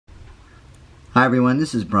Hi everyone,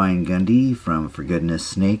 this is Brian Gundy from For Goodness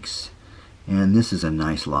Snakes, and this is a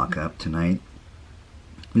nice lockup tonight.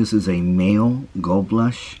 This is a male gold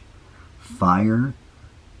blush fire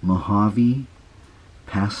Mojave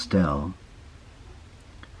pastel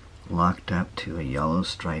locked up to a yellow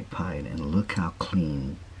striped pied, and look how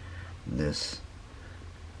clean this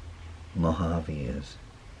Mojave is.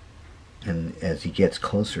 And as he gets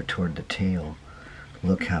closer toward the tail,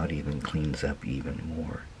 look how it even cleans up even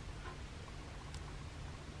more.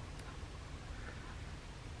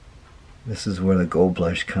 This is where the gold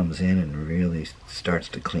blush comes in and really starts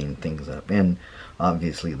to clean things up. And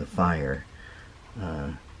obviously the fire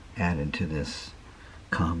added to this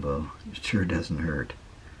combo sure doesn't hurt.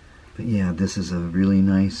 But yeah, this is a really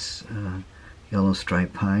nice yellow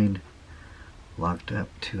striped pied locked up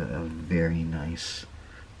to a very nice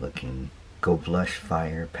looking gold blush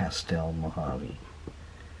fire pastel Mojave.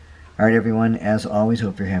 Alright everyone, as always,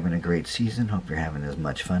 hope you're having a great season. Hope you're having as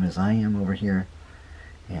much fun as I am over here.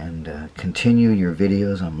 And continue your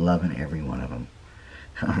videos. I'm loving every one of them.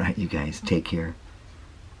 Alright, you guys, take care.